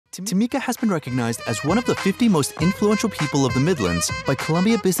Tameika has been recognized as one of the 50 most influential people of the Midlands by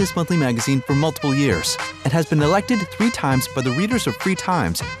Columbia Business Monthly magazine for multiple years, and has been elected 3 times by the readers of Free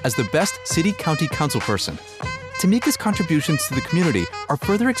Times as the best city-county councilperson. Tameika's contributions to the community are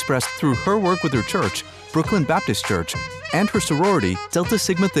further expressed through her work with her church, Brooklyn Baptist Church, and her sorority, Delta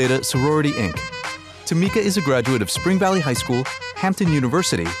Sigma Theta Sorority, Inc. Tameika is a graduate of Spring Valley High School, Hampton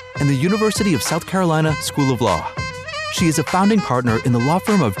University, and the University of South Carolina School of Law. She is a founding partner in the law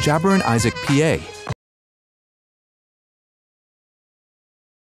firm of Tameika Isaac, PA.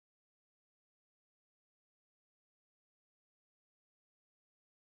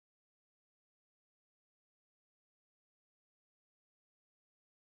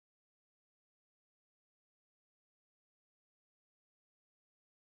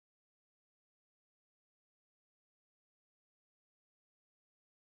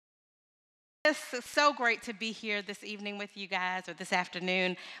 It's so great to be here this evening with you guys, or this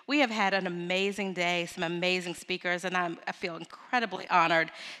afternoon. We have had an amazing day, some amazing speakers, and I feel incredibly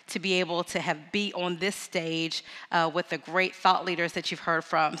honored to be able to be on this stage with the great thought leaders that you've heard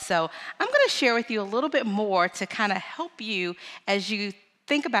from. So I'm going to share with you a little bit more to kind of help you as you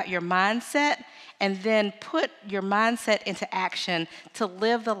think about your mindset and then put your mindset into action to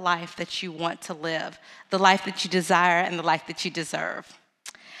live the life that you want to live, the life that you desire and the life that you deserve.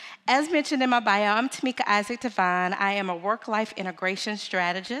 As mentioned in my bio, I'm Tameika Isaac Devine. I am a work-life integration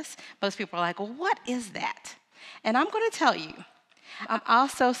strategist. Most people are like, well, what is that? And I'm going to tell you. I'm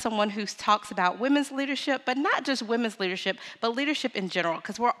also someone who talks about women's leadership, but not just women's leadership, but leadership in general,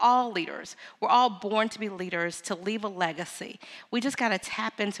 because we're all leaders. We're all born to be leaders, to leave a legacy. We just got to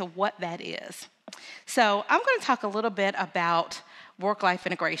tap into what that is. So I'm going to talk a little bit about work-life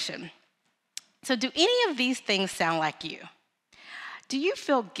integration. So do any of these things sound like you? Do you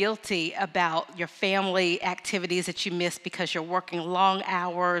feel guilty about your family activities that you miss because you're working long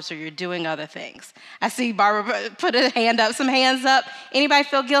hours or you're doing other things? I see Barbara put a hand up, some hands up. Anybody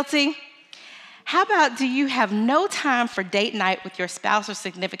feel guilty? How about, do you have no time for date night with your spouse or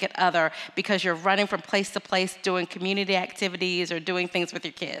significant other because you're running from place to place doing community activities or doing things with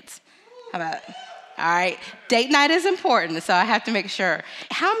your kids? How about it? All right, date night is important, so I have to make sure.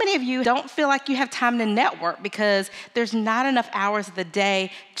 How many of you don't feel like you have time to network because there's not enough hours of the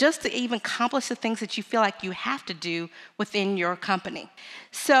day just to even accomplish the things that you feel like you have to do within your company?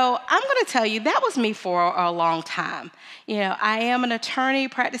 So I'm going to tell you, that was me for a long time. You know, I am an attorney,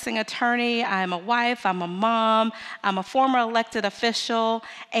 practicing attorney. I'm a wife, I'm a mom, I'm a former elected official,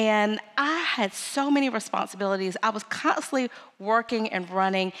 and I had so many responsibilities. I was constantly working and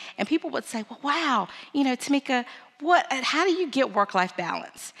running, and people would say, well, wow, you know, Tameika, how do you get work-life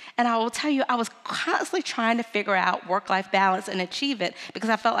balance? And I will tell you, I was constantly trying to figure out work-life balance and achieve it because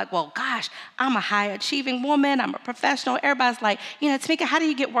I felt like, well, gosh, I'm a high-achieving woman, I'm a professional. Everybody's like, you know, Tameika, how do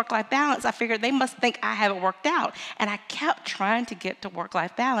you get work-life balance? I figured they must think I haven't worked out. And I kept trying to get to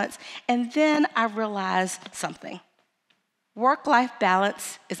work-life balance. And then I realized something. Work-life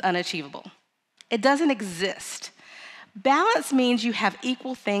balance is unachievable. It doesn't exist. Balance means you have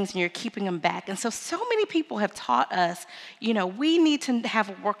equal things and you're keeping them back. And so many people have taught us, you know, we need to have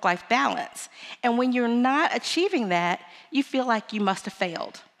a work-life balance. And when you're not achieving that, you feel like you must have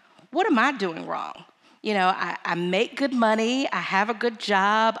failed. What am I doing wrong? You know, I make good money, I have a good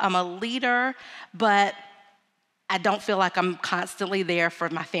job, I'm a leader, but I don't feel like I'm constantly there for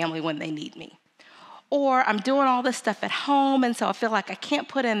my family when they need me. Or I'm doing all this stuff at home, and so I feel like I can't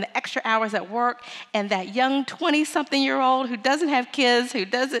put in the extra hours at work, and that young 20-something-year-old who doesn't have kids, who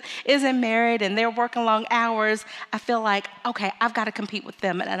isn't married, and they're working long hours, I feel like, okay, I've got to compete with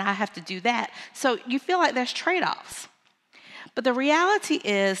them, and I have to do that. So you feel like there's trade-offs. But the reality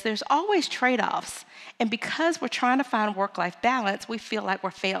is there's always trade-offs, and because we're trying to find work-life balance, we feel like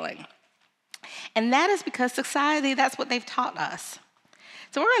we're failing. And that is because society, that's what they've taught us.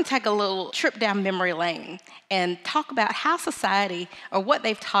 So we're going to take a little trip down memory lane and talk about how society, or what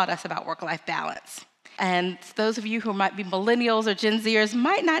they've taught us about work-life balance. And those of you who might be millennials or Gen Zers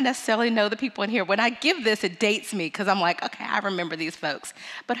might not necessarily know the people in here. When I give this, it dates me because I'm like, okay, I remember these folks.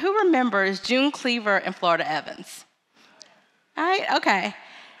 But who remembers June Cleaver and Florida Evans? All right, okay.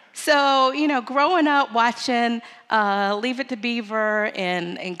 So, you know, growing up watching Leave It to Beaver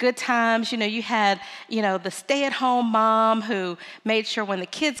and Good Times, you know, you had, you know, the stay-at-home mom who made sure when the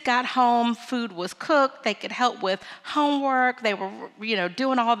kids got home, food was cooked, they could help with homework, they were, you know,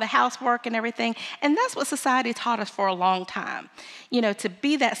 doing all the housework and everything. And that's what society taught us for a long time. You know, to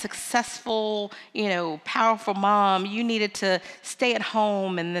be that successful, you know, powerful mom, you needed to stay at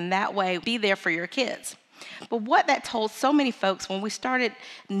home and then that way be there for your kids. But what that told so many folks when we started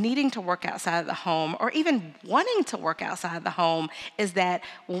needing to work outside of the home or even wanting to work outside of the home is that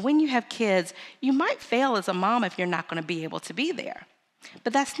when you have kids, you might fail as a mom if you're not going to be able to be there.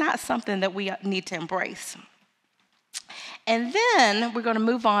 But that's not something that we need to embrace. And then we're going to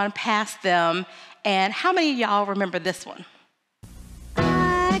move on past them. And how many of y'all remember this one?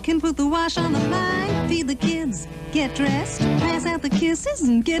 I can put the wash on the line, feed the kids, get dressed, pass out the kisses,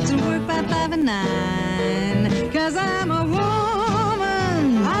 and get to work by 5 and 9. 'Cause I'm a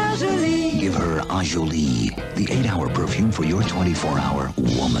woman, Enjoli. Give her Enjoli, the 8-hour perfume for your 24-hour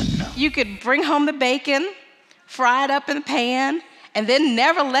woman. You could bring home the bacon, fry it up in the pan, and then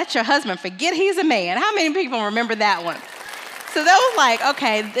never let your husband forget he's a man. How many people remember that one? So that was like,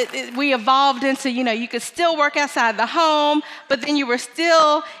 okay, we evolved into, you could still work outside the home, but then you were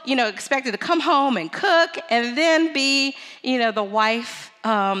still, expected to come home and cook and then be, the wife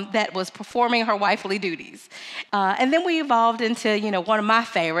that was performing her wifely duties. And then we evolved into, one of my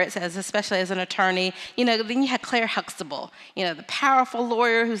favorites, especially as an attorney, then you had Claire Huxtable, the powerful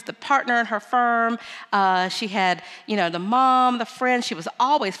lawyer who's the partner in her firm. She had, the mom, the friend. She was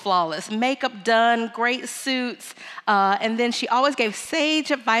always flawless, makeup done, great suits. And then she always gave sage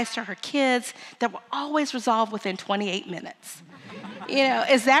advice to her kids that were always resolved within 28 minutes.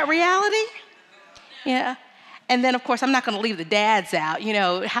 Is that reality? Yeah. And then, of course, I'm not going to leave the dads out.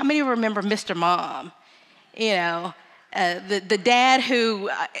 How many remember Mr. Mom? The dad who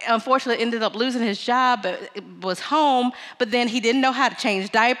unfortunately ended up losing his job, but was home, but then he didn't know how to change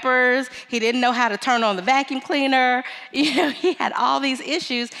diapers. He didn't know how to turn on the vacuum cleaner. He had all these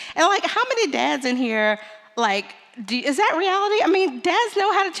issues. And how many dads in here, is that reality? I mean, dads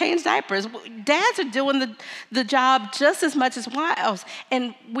know how to change diapers. Dads are doing the job just as much as wives.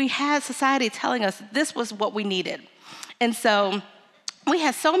 And we had society telling us this was what we needed. And so we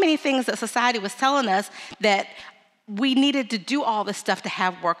had so many things that society was telling us that we needed to do all this stuff to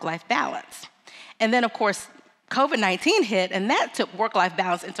have work-life balance. And then, of course, COVID-19 hit, and that took work-life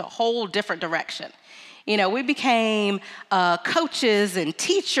balance into a whole different direction. We became coaches and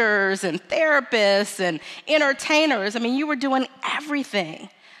teachers and therapists and entertainers. I mean, you were doing everything.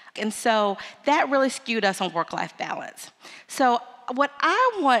 And so that really skewed us on work-life balance. So what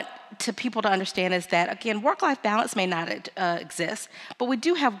I want people to understand is that, again, work-life balance may not exist, but we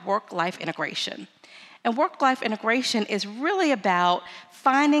do have work-life integration. And work-life integration is really about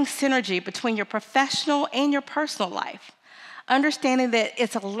finding synergy between your professional and your personal life. Understanding that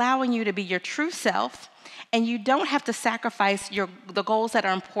it's allowing you to be your true self, and you don't have to sacrifice the goals that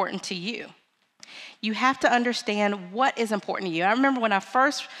are important to you. You have to understand what is important to you. I remember when I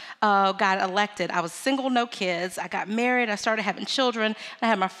first got elected, I was single, no kids. I got married. I started having children. I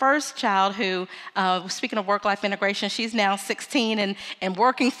had my first child who, speaking of work-life integration, she's now 16 and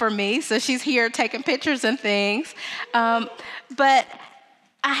working for me. So she's here taking pictures and things. But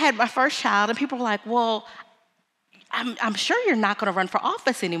I had my first child, and people were like, well, I'm sure you're not going to run for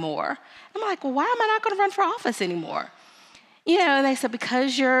office anymore. I'm like, well, why am I not going to run for office anymore? And they said,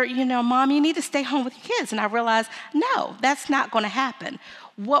 because you're, Mom, you need to stay home with your kids. And I realized, no, that's not going to happen.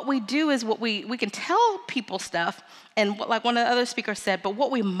 What we do is we can tell people stuff, and like one of the other speakers said, but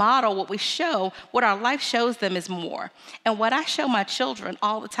what we model, what we show, what our life shows them is more. And what I show my children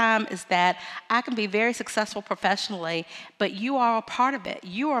all the time is that I can be very successful professionally, but you are a part of it.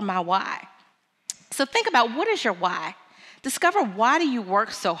 You are my why. So think about, what is your why? Discover, why do you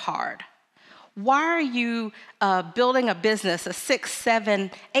work so hard? Why are you building a business, a 6,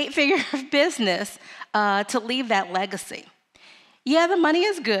 7, 8-figure business to leave that legacy? Yeah, the money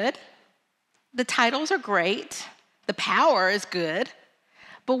is good. The titles are great. The power is good.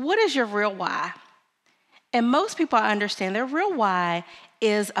 But what is your real why? And most people, I understand, their real why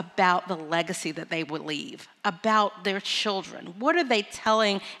is about the legacy that they would leave, about their children. What are they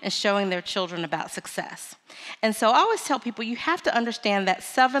telling and showing their children about success? And so I always tell people, you have to understand that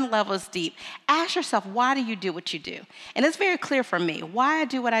 7 levels deep. Ask yourself, why do you do what you do? And it's very clear for me. Why I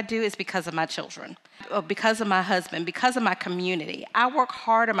do what I do is because of my children, because of my husband, because of my community. I work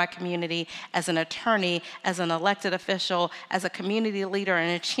hard in my community as an attorney, as an elected official, as a community leader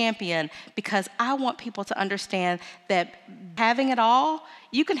and a champion, because I want people to understand that having it all,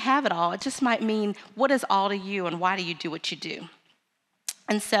 you can have it all. It just might mean, what is all to you and why do you do what you do?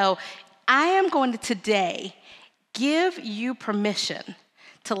 And so I am going to today give you permission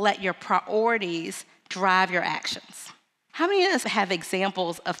to let your priorities drive your actions. How many of us have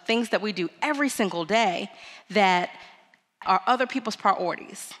examples of things that we do every single day that are other people's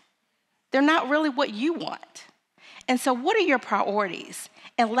priorities? They're not really what you want. And so what are your priorities?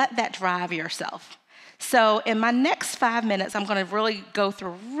 And let that drive yourself. So in my next 5 minutes, I'm going to really go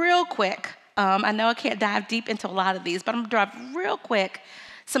through real quick I know I can't dive deep into a lot of these, but I'm going to dive real quick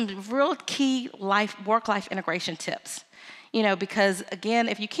some real key work-life integration tips. Because again,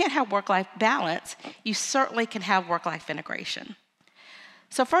 if you can't have work-life balance, you certainly can have work-life integration.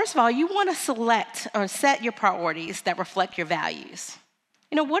 So first of all, you want to select or set your priorities that reflect your values.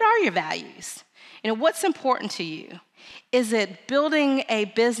 What are your values? What's important to you? Is it building a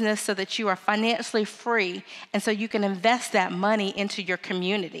business so that you are financially free and so you can invest that money into your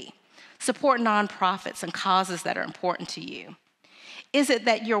community? Support nonprofits and causes that are important to you. Is it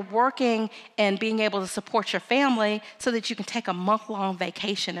that you're working and being able to support your family so that you can take a month-long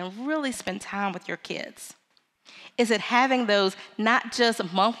vacation and really spend time with your kids? Is it having those not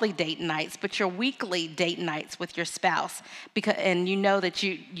just monthly date nights, but your weekly date nights with your spouse? And you know that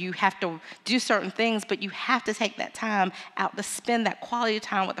you have to do certain things, but you have to take that time out to spend that quality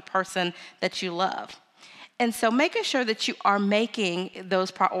time with the person that you love. And so making sure that you are making those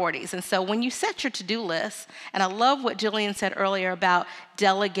priorities. And so when you set your to-do list, and I love what Jillian said earlier about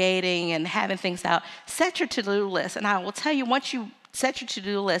delegating and having things out, set your to-do list. And I will tell you, once you set your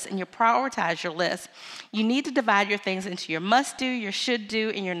to-do list and you prioritize your list, you need to divide your things into your must-do, your should-do,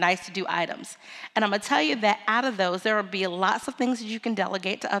 and your nice-to-do items. And I'm going to tell you that out of those, there will be lots of things that you can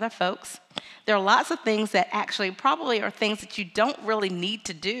delegate to other folks. There are lots of things that actually probably are things that you don't really need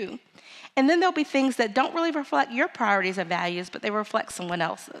to do. And then there'll be things that don't really reflect your priorities or values, but they reflect someone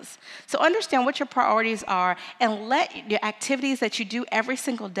else's. So understand what your priorities are and let your activities that you do every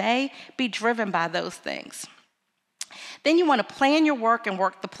single day be driven by those things. Then you want to plan your work and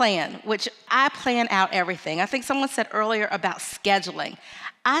work the plan, which I plan out everything. I think someone said earlier about scheduling.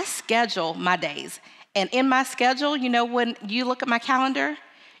 I schedule my days. And in my schedule, when you look at my calendar,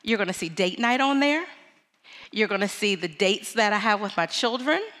 you're going to see date night on there. You're going to see the dates that I have with my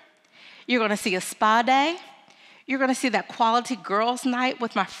children. You're going to see a spa day. You're going to see that quality girls' night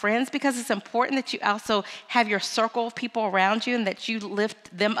with my friends, because it's important that you also have your circle of people around you and that you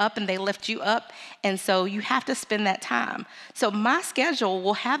lift them up and they lift you up. And so you have to spend that time. So my schedule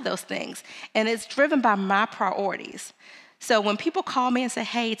will have those things, and it's driven by my priorities. So when people call me and say,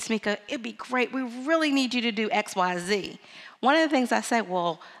 hey, Tameika, it'd be great. We really need you to do X, Y, Z. One of the things I say,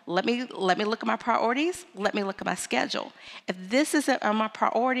 well, let me look at my priorities. Let me look at my schedule. If this isn't on my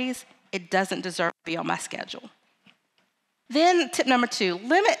priorities, it doesn't deserve to be on my schedule. Then tip number 2,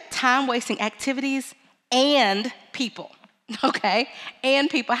 limit time-wasting activities and people, okay? And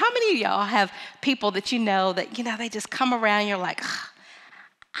people. How many of y'all have people that that, they just come around and you're like,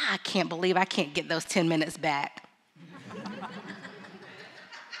 I can't believe I can't get those 10 minutes back.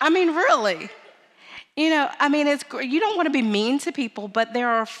 I mean, really. It's you don't want to be mean to people, but there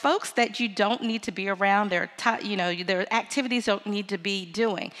are folks that you don't need to be around. There are activities you don't need to be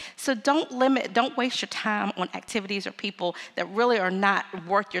doing. So don't waste your time on activities or people that really are not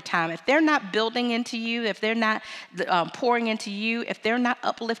worth your time. If they're not building into you, if they're not pouring into you, if they're not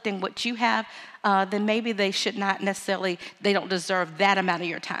uplifting what you have, then maybe they don't deserve that amount of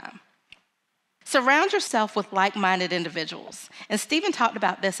your time. Surround yourself with like-minded individuals. And Stephen talked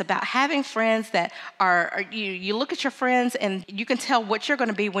about this, about having friends that you look at your friends and you can tell what you're going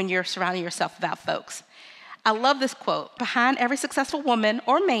to be when you're surrounding yourself about folks. I love this quote. Behind every successful woman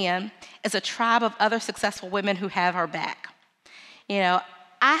or man is a tribe of other successful women who have her back. I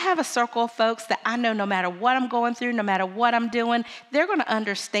have a circle of folks that I know no matter what I'm going through, no matter what I'm doing, they're going to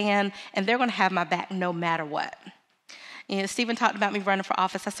understand and they're going to have my back no matter what. Stephen talked about me running for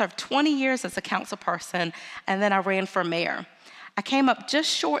office. I served 20 years as a council person, and then I ran for mayor. I came up just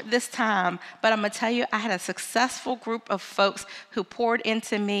short this time, but I'm going to tell you, I had a successful group of folks who poured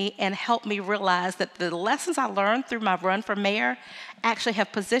into me and helped me realize that the lessons I learned through my run for mayor actually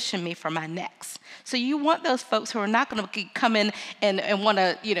have positioned me for my next. So you want those folks who are not going to come in and want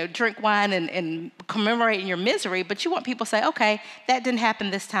to, drink wine and commemorate in your misery, but you want people to say, okay, that didn't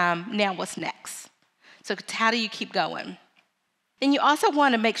happen this time, now what's next? So how do you keep going? Then you also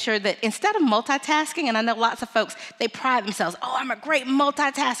want to make sure that instead of multitasking, and I know lots of folks, they pride themselves, oh, I'm a great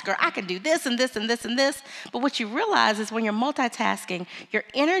multitasker. I can do this and this and this and this. But what you realize is when you're multitasking, your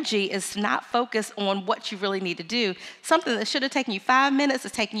energy is not focused on what you really need to do. Something that should have taken you 5 minutes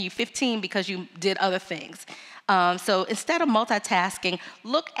is taking you 15 because you did other things. So instead of multitasking,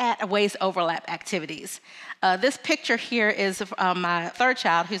 look at ways to overlap activities. This picture here is my third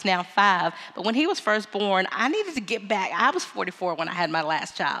child, who's now 5. But when he was first born, I needed to get back. I was 44 when I had my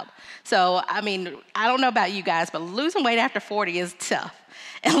last child. So, I don't know about you guys, but losing weight after 40 is tough.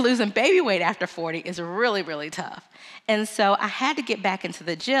 And losing baby weight after 40 is really, really tough. And so I had to get back into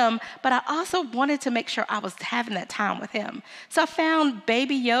the gym, but I also wanted to make sure I was having that time with him. So I found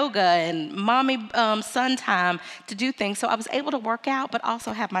baby yoga and mommy son time to do things so I was able to work out, but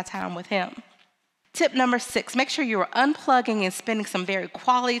also have my time with him. Tip number 6, make sure you are unplugging and spending some very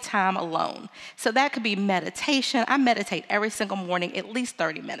quality time alone. So that could be meditation. I meditate every single morning, at least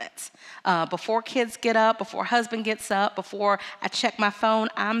 30 minutes. Before kids get up, before husband gets up, before I check my phone,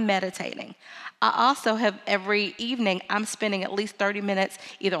 I'm meditating. I also have every evening, I'm spending at least 30 minutes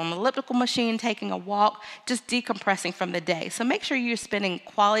either on the elliptical machine, taking a walk, just decompressing from the day. So make sure you're spending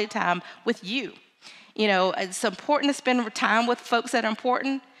quality time with you. You know, it's important to spend time with folks that are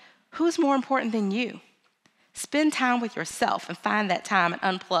important. Who's more important than you? Spend time with yourself and find that time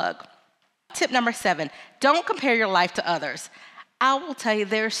and unplug. Tip number 7, don't compare your life to others. I will tell you,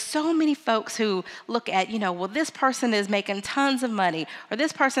 there's so many folks who look at, well, this person is making tons of money, or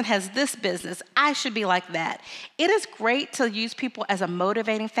this person has this business. I should be like that. It is great to use people as a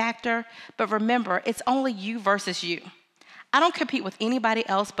motivating factor, but remember, it's only you versus you. I don't compete with anybody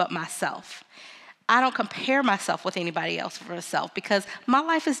else but myself. I don't compare myself with anybody else for myself because my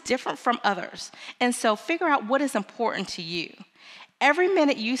life is different from others. And so figure out what is important to you. Every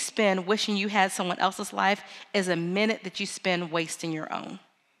minute you spend wishing you had someone else's life is a minute that you spend wasting your own.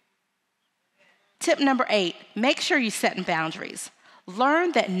 Tip number 8, make sure you're setting boundaries.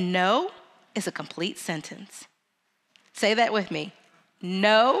 Learn that no is a complete sentence. Say that with me.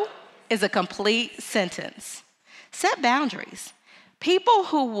 No is a complete sentence. Set boundaries. People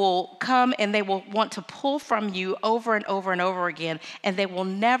who will come and they will want to pull from you over and over and over again, and they will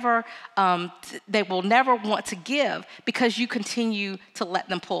never want to give because you continue to let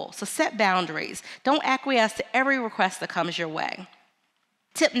them pull. So set boundaries. Don't acquiesce to every request that comes your way.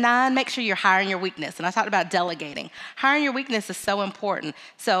 Tip 9, make sure you're hiring your weakness. And I talked about delegating. Hiring your weakness is so important.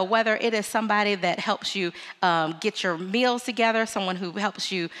 So whether it is somebody that helps you get your meals together, someone who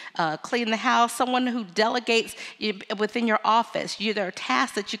helps you clean the house, someone who delegates within your office, there are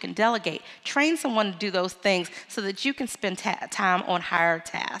tasks that you can delegate. Train someone to do those things so that you can spend time on higher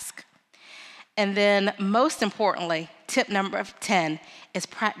tasks. And then most importantly, tip number 10 is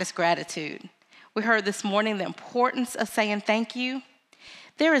practice gratitude. We heard this morning the importance of saying thank you.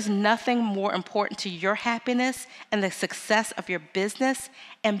 There is nothing more important to your happiness and the success of your business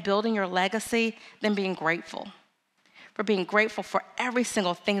and building your legacy than being grateful. For being grateful for every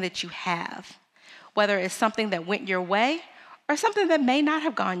single thing that you have, whether it's something that went your way or something that may not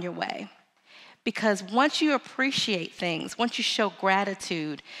have gone your way. Because once you appreciate things, once you show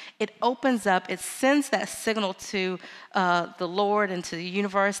gratitude, it opens up, it sends that signal to the Lord and to the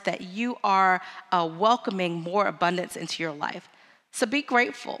universe that you are welcoming more abundance into your life. So be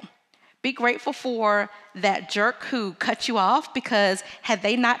grateful. Be grateful for that jerk who cut you off, because had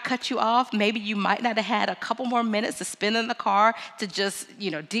they not cut you off, maybe you might not have had a couple more minutes to spend in the car to just,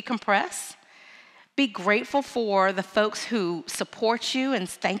 decompress. Be grateful for the folks who support you and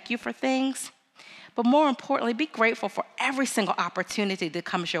thank you for things. But more importantly, be grateful for every single opportunity that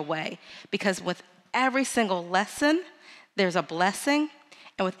comes your way, because with every single lesson, there's a blessing,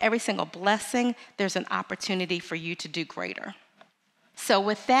 and with every single blessing, there's an opportunity for you to do greater. So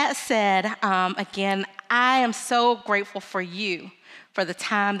with that said, again, I am so grateful for you, for the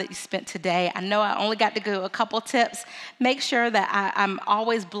time that you spent today. I know I only got to go a couple tips. Make sure that I'm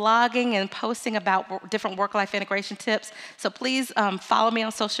always blogging and posting about different work-life integration tips. So please follow me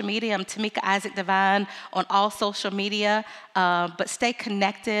on social media. I'm Tameika Isaac Devine on all social media. But stay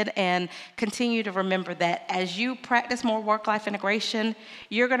connected and continue to remember that as you practice more work-life integration,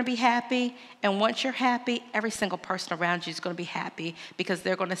 you're going to be happy. And once you're happy, every single person around you is going to be happy because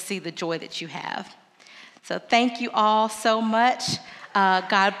they're going to see the joy that you have. So thank you all so much.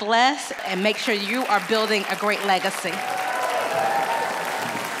 God bless, and make sure you are building a great legacy.